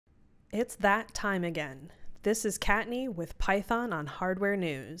It's that time again. This is Kattni with Python on Hardware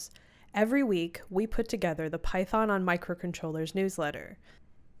News. Every week, we put together the Python on Microcontrollers newsletter.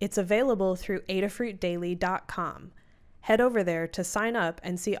 It's available through adafruitdaily.com. Head over there to sign up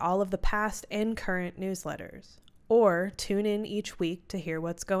and see all of the past and current newsletters, or tune in each week to hear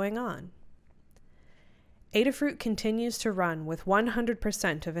what's going on. Adafruit continues to run with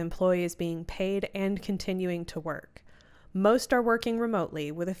 100% of employees being paid and continuing to work. Most are working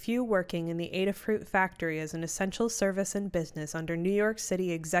remotely, with a few working in the Adafruit factory as an essential service and business under New York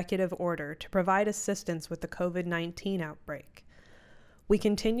City executive order to provide assistance with the COVID-19 outbreak. We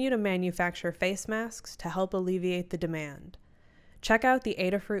continue to manufacture face masks to help alleviate the demand. Check out the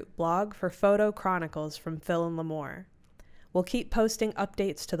Adafruit blog for photo chronicles from Phil and Limor. We'll keep posting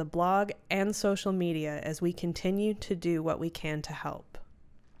updates to the blog and social media as we continue to do what we can to help.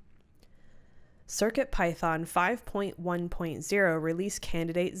 CircuitPython 5.1.0 release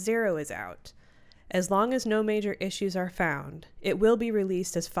candidate 0 is out. As long as no major issues are found, it will be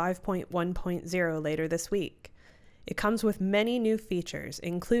released as 5.1.0 later this week. It comes with many new features,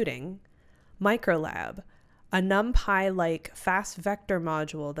 including Microlab, a NumPy-like fast vector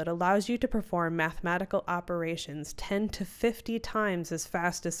module that allows you to perform mathematical operations 10 to 50 times as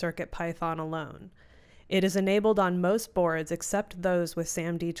fast as CircuitPython alone. It is enabled on most boards except those with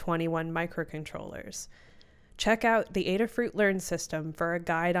SAMD21 microcontrollers. Check out the Adafruit Learn system for a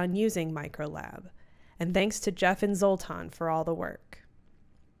guide on using Microlab. And thanks to Jeff and Zoltan for all the work.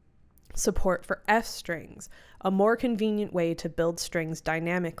 Support for F-strings, a more convenient way to build strings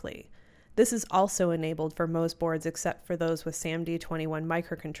dynamically. This is also enabled for most boards except for those with SAMD21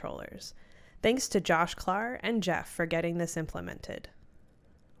 microcontrollers. Thanks to Josh Klar and Jeff for getting this implemented.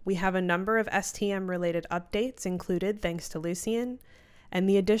 We have a number of STM-related updates included thanks to Lucien, and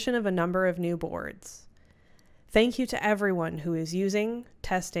the addition of a number of new boards. Thank you to everyone who is using,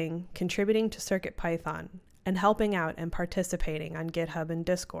 testing, contributing to CircuitPython, and helping out and participating on GitHub and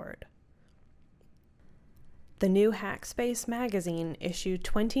Discord. The new Hackspace magazine, issue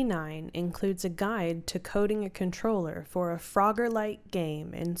 29, includes a guide to coding a controller for a Frogger-like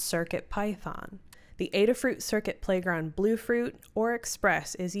game in CircuitPython. The Adafruit Circuit Playground Bluefruit or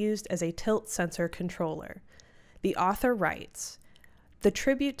Express is used as a tilt sensor controller. The author writes, "The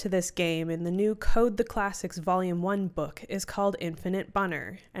tribute to this game in the new Code the Classics Volume 1 book is called Infinite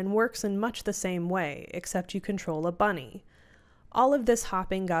Bunner and works in much the same way, except you control a bunny. All of this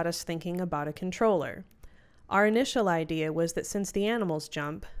hopping got us thinking about a controller. Our initial idea was that since the animals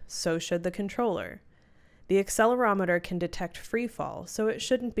jump, so should the controller. The accelerometer can detect freefall, so it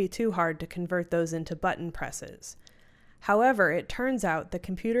shouldn't be too hard to convert those into button presses. However, it turns out that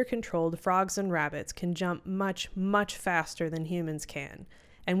computer-controlled frogs and rabbits can jump much, much faster than humans can,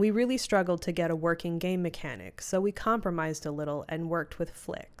 and we really struggled to get a working game mechanic, so we compromised a little and worked with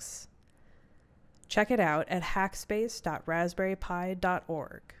Flix." Check it out at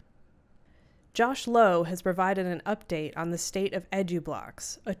hackspace.raspberrypi.org. Josh Lowe has provided an update on the state of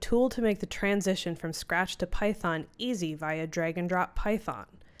EduBlocks, a tool to make the transition from Scratch to Python easy via drag-and-drop Python.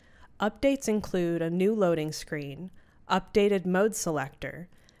 Updates include a new loading screen, updated mode selector,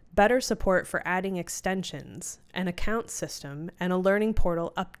 better support for adding extensions, an account system, and a learning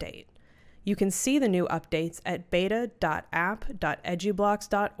portal update. You can see the new updates at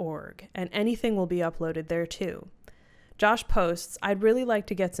beta.app.edublocks.org, and anything will be uploaded there too. Josh posts, "I'd really like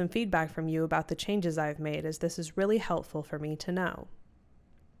to get some feedback from you about the changes I've made, as this is really helpful for me to know."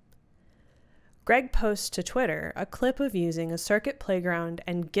 Greg posts to Twitter a clip of using a Circuit Playground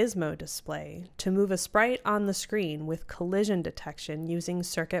and Gizmo display to move a sprite on the screen with collision detection using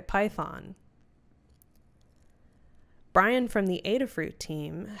CircuitPython. Brian from the Adafruit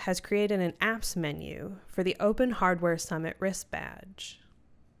team has created an apps menu for the Open Hardware Summit wrist badge.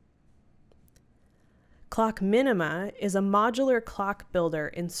 Clock Minima is a modular clock builder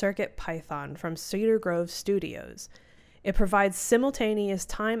in CircuitPython from Cedar Grove Studios. It provides simultaneous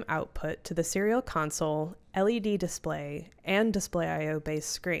time output to the serial console, LED display, and Display I/O based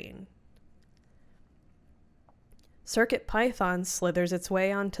screen. CircuitPython slithers its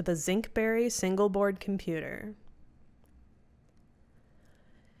way onto the Zinkberry single-board computer.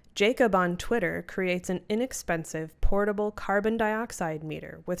 Jacob on Twitter creates an inexpensive, portable carbon dioxide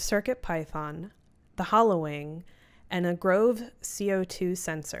meter with CircuitPython, the HoloWing, and a Grove CO2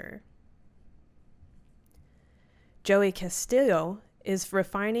 sensor. Joey Castillo is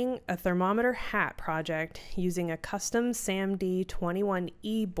refining a thermometer hat project using a custom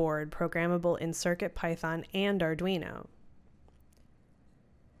SAMD21E board programmable in CircuitPython and Arduino.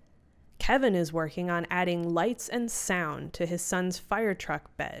 Kevin is working on adding lights and sound to his son's fire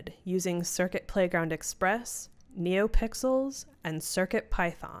truck bed using Circuit Playground Express, NeoPixels, and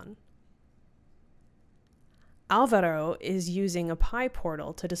CircuitPython. Alvaro is using a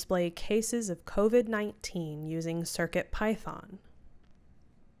PyPortal to display cases of COVID-19 using CircuitPython.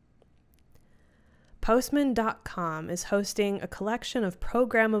 Postman.com is hosting a collection of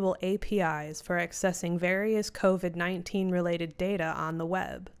programmable APIs for accessing various COVID-19 related data on the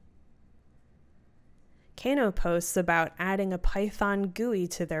web. Kano posts about adding a Python GUI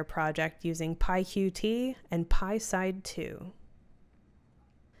to their project using PyQt and PySide2.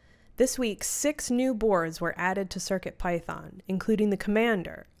 This week, 6 new boards were added to CircuitPython, including the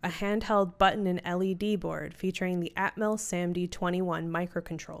Commander, a handheld button and LED board featuring the Atmel SAMD21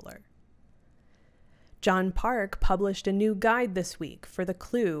 microcontroller. John Park published a new guide this week for the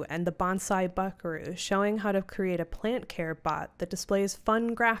Clue and the Bonsai Buckaroo, showing how to create a plant care bot that displays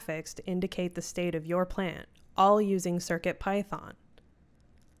fun graphics to indicate the state of your plant, all using CircuitPython.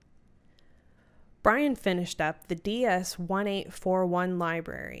 Brian finished up the DS1841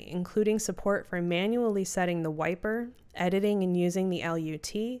 library, including support for manually setting the wiper, editing and using the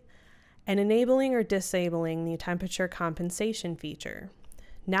LUT, and enabling or disabling the temperature compensation feature.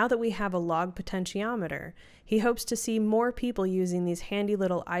 Now that we have a log potentiometer, he hopes to see more people using these handy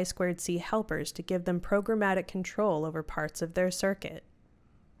little I2C helpers to give them programmatic control over parts of their circuit.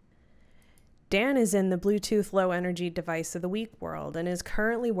 Dan is in the Bluetooth Low Energy Device of the Week world and is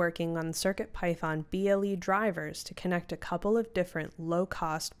currently working on CircuitPython BLE drivers to connect a couple of different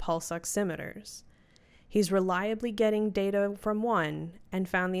low-cost pulse oximeters. He's reliably getting data from one and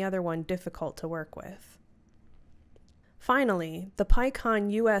found the other one difficult to work with. Finally, the PyCon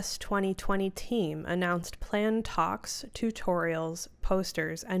US 2020 team announced planned talks, tutorials,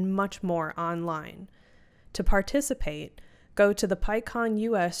 posters, and much more online. To participate, go to the PyCon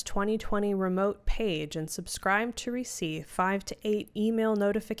US 2020 remote page and subscribe to receive 5 to 8 email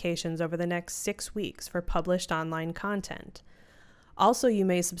notifications over the next 6 weeks for published online content. Also, you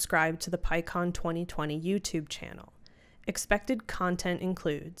may subscribe to the PyCon 2020 YouTube channel. Expected content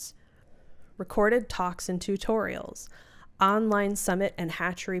includes recorded talks and tutorials, online summit and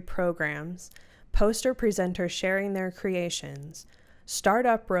hatchery programs, poster presenters sharing their creations,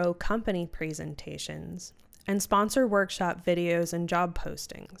 Startup Row company presentations, and sponsor workshop videos and job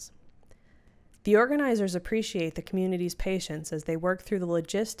postings. The organizers appreciate the community's patience as they work through the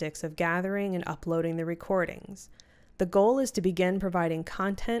logistics of gathering and uploading the recordings. The goal is to begin providing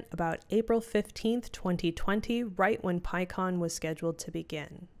content about April 15th, 2020, right when PyCon was scheduled to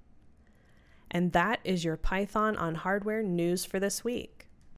begin. And that is your Python on Hardware news for this week.